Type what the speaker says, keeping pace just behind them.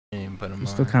put them They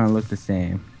on. still kind of look the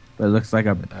same, but it looks like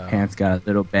our pants got a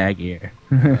little baggier.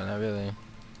 No, not really.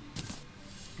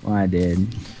 Well, I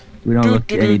did. We don't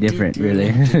look any different, really.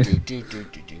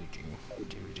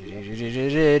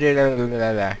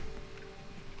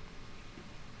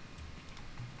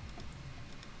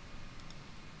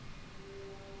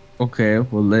 Okay,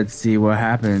 well, let's see what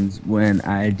happens when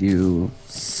I do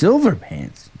silver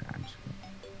pants. No,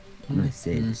 I'm gonna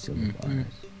save the silver bars.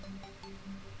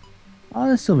 Oh,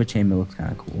 the silver chainmail looks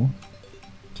kind of cool.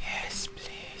 Yes,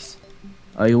 please.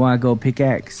 Oh, you want to go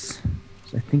pickaxe?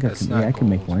 So I think That's I can. not Yeah, I can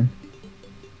make gold. one.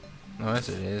 No, yes,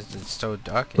 it is. It's so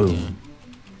dark in here. Boom.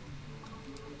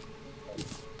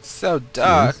 It's so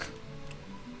dark.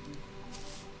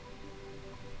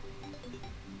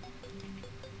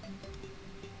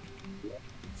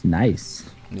 It's nice.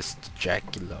 Mr.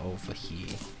 Dracula over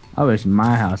here. I wish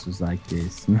my house was like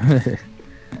this.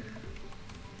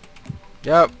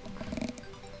 Yep.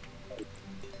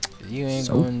 You ain't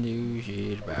So, gonna do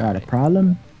shit about got a it.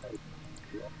 problem?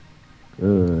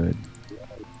 Good.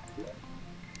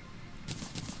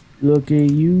 Look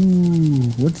at you.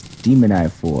 What's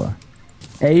Demonite for?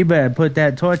 Hey, you better put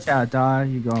that torch out, dog.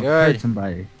 You're gonna Good. hurt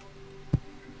somebody.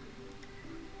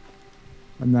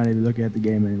 I'm not even looking at the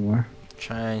game anymore.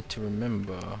 Trying to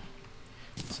remember.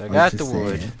 So I was got the just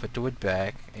wood. saying. Put the wood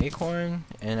back. Acorn,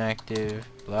 inactive,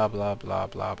 blah blah blah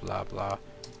blah blah blah.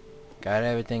 Got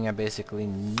everything I basically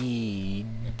need.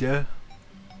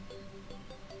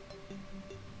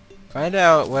 Find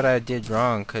out what I did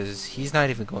wrong, cause he's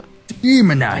not even going.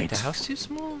 Demonite. The house too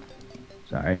small?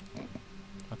 Sorry.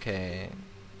 Okay.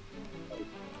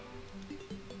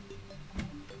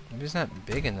 Maybe it's not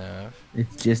big enough.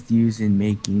 It's just used in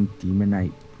making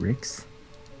Demonite bricks.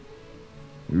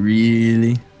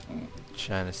 Really?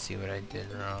 Trying to see what I did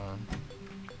wrong.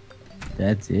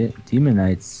 That's it.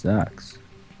 Demonite sucks.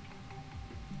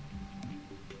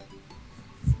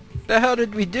 The hell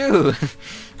did we do?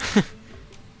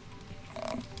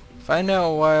 Find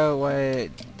out why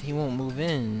he won't move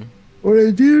in. What did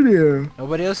I do there?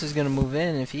 Nobody else is gonna move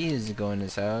in if he is going to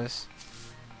this house.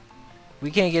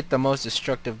 We can't get the most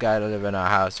destructive guy to live in our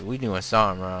house. We doing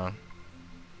something wrong.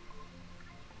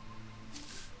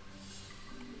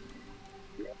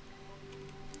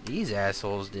 These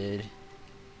assholes did.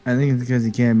 I think it's because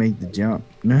he can't make the jump.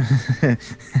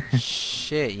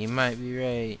 Shit, you might be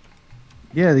right.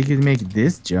 Yeah, they can make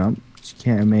this jump, but you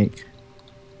can't make.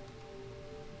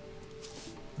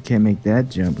 You can't make that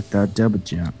jump without double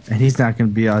jump, and he's not gonna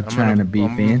be out trying to be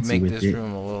I'm fancy gonna make with this it.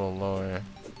 room a little lower.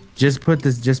 Just put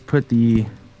this. Just put the.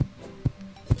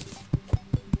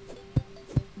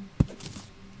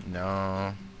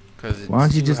 No, cause it's Why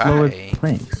don't you too just high. lower the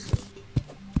planks?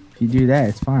 If you do that,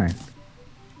 it's fine.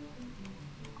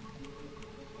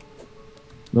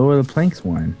 Lower the planks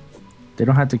one. They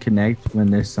don't have to connect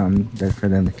when there's some that for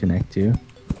them to connect to.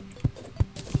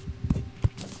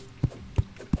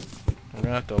 We're gonna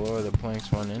have to lower the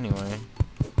planks one anyway.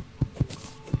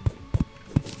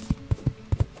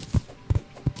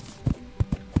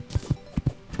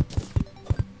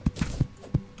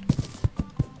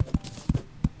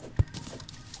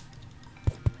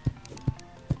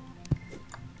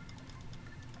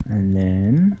 And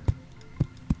then,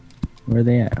 where are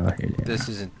they at? Oh, here they are. This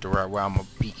isn't the right way. I'm gonna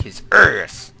beat his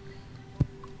ass.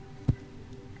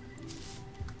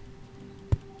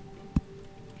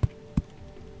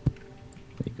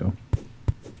 There you go.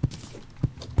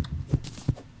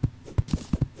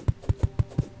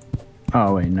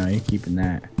 Oh wait, no, you're keeping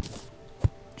that.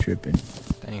 Tripping.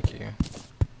 Thank you.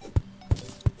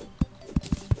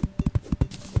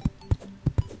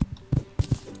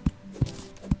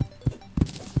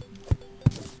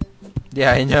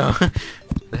 Yeah, I know.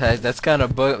 That's kind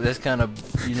of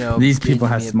you know. These people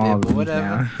getting have me a small bit, but rooms whatever.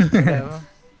 now. Whatever.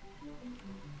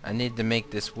 I need to make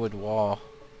this wood wall.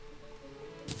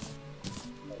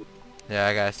 Yeah,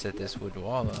 I gotta set this wood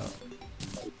wall up.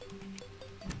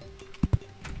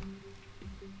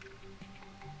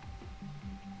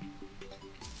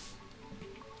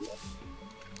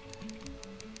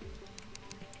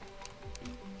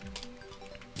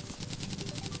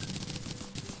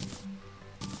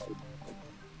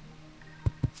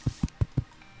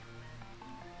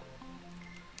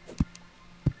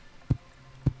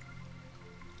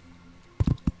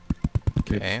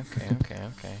 Okay.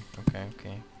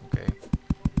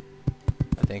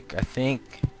 I think.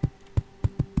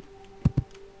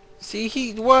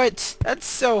 See, what? That's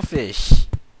selfish.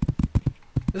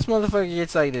 This motherfucker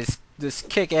gets like this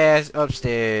kick-ass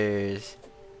upstairs.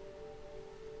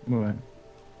 What?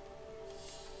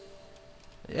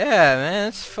 Yeah, man,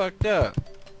 it's fucked up.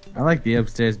 I like the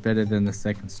upstairs better than the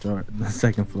second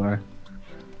floor.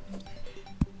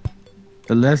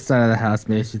 The left side of the house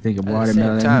makes you think of At the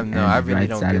watermelon, same time, no, and I the really right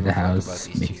don't side give of a the fuck about house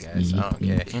these two makes guys. me I don't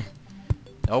think. care.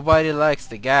 Nobody likes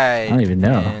the guy. I don't even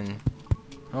know. And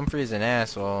Humphrey's an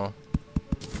asshole.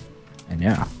 I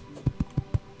know.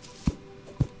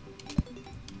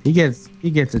 He gets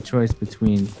a choice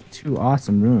between two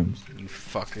awesome rooms. You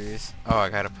fuckers. Oh, I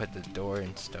gotta put the door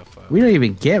and stuff up. We don't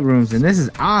even get rooms, and this is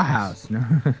our house. No.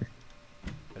 What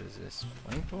is this?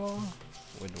 Planked wall?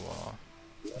 Wood wall.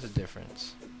 What's the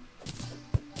difference?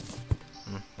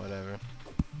 Whatever.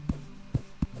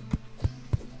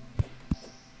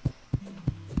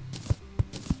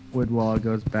 Wood wall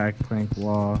goes back, plank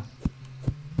wall.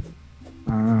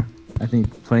 I don't know. I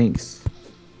think planks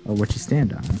are what you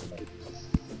stand on.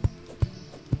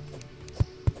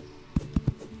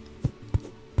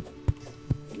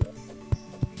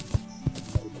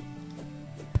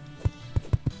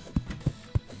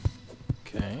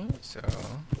 Okay, so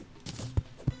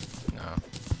no.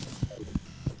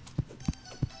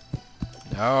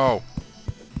 No.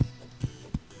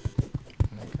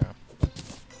 There you go.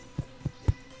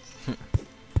 There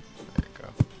you go.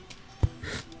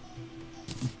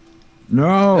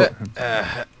 No.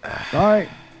 Sorry.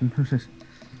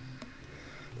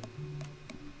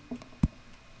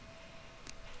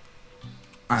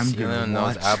 I'm See gonna when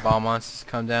those watch. eyeball monsters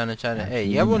come down and try to. Hey,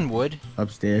 you have one wood?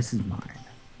 Upstairs is mine.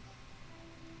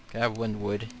 I have one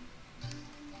wood.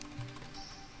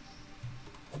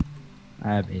 I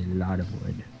have a lot of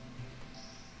wood.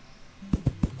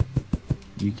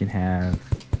 You can have.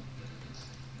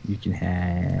 You can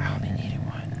have.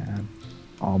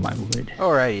 All my wood.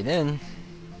 Alrighty then.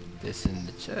 This in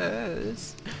the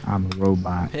chest. I'm a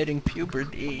robot. Hitting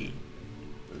puberty.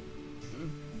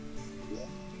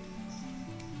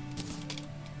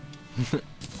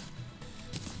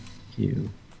 You.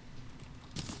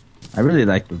 I really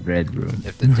like the red room.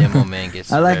 If the demo man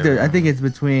gets. I like the the. I think it's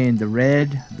between the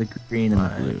red, the green, and the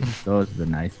Fine. blue. Those are the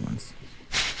nice ones.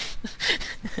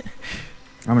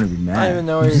 I'm gonna be mad. I don't even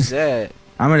know where he's at.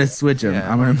 I'm gonna switch them.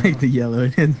 Yeah. I'm gonna make the yellow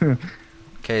in his room.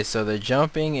 Okay, so the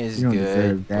jumping is You don't good,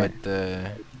 deserve that. but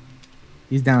the.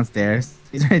 He's downstairs.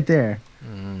 He's right there.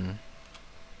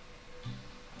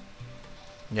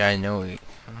 Yeah, I know it.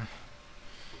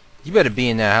 You better be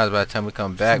in that house by the time we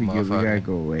come back, We gotta motherfucker.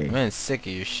 go away. I'm sick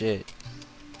of your shit.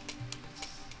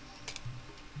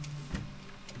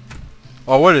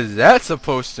 Oh, what is that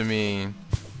supposed to mean?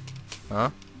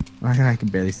 Huh? I can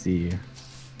barely see you.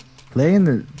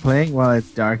 Playing while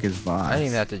it's dark is boss. I didn't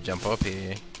even have to jump up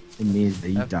here. It means that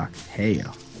you Yep. dock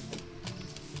hell.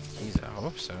 Jeez, I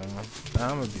hope so.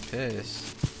 I'm gonna be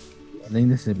pissed. I think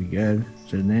this would be good,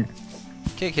 shouldn't it?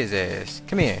 Kick his ass.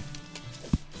 Come here.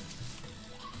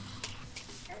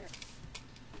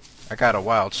 I got a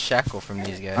wild shackle from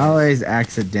these guys. I always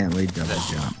accidentally double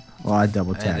jump. Well, I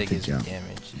double I tap think to it's jump.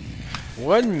 damage.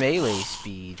 One melee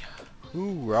speed.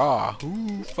 Hoorah.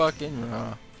 Who fucking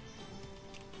raw.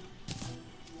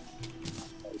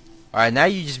 Alright, now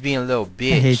you just being a little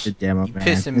bitch. I hate the demo, You man.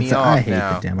 pissing me I off hate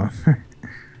now. the demo.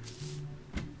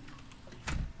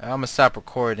 I'm gonna stop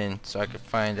recording so I can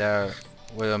find out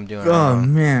what I'm doing Oh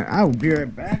wrong. man, I will be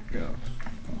right back though.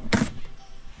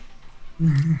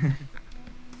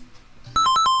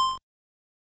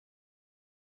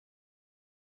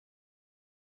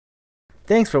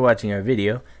 Thanks for watching our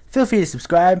video. Feel free to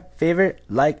subscribe, favorite,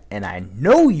 like, and I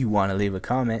know you want to leave a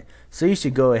comment, so you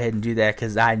should go ahead and do that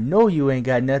because I know you ain't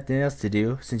got nothing else to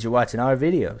do since you're watching our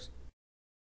videos.